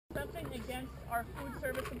against our food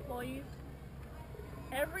service employees.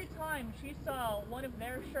 Every time she saw one of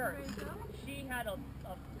their shirts, she had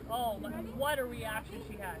what a reaction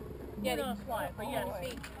she had. Who knows why, but yes,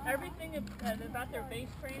 everything about their base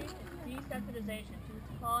training is desensitization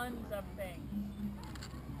to tons of things.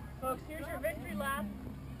 Folks, here's your victory lap,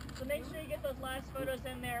 so make sure you get those last photos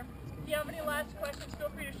in there. If you have any last questions, feel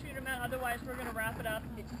free to shoot them out, otherwise we're going to wrap it up.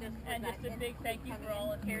 It's just a big thank you for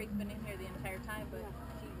all of you. Carrie's been in here the entire time, but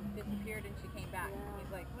she disappeared and she came back.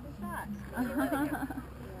 He's like, what is that?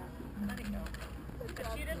 Let it go. The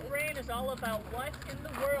Cheetah's brain is all about what in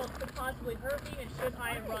the world could possibly hurt me and should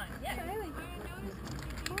I run. Yes.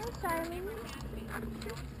 Charlie.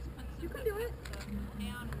 You can do it.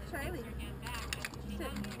 Charlie.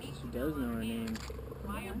 She does know her name.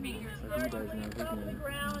 From the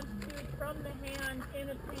ground to from the hand in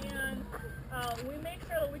a pan. We make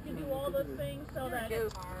sure that we can do all those things so that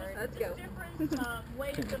it's different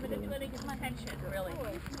ways of manipulating his attention, really.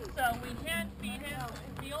 So we hand feed him.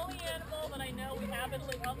 The only animal that I know we have in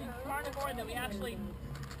carnivore that we actually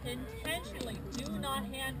intentionally do not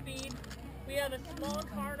hand feed. We have a small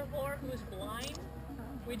carnivore who is blind.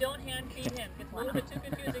 We don't hand feed him. It's a little bit too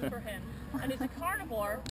confusing for him. And he's a carnivore.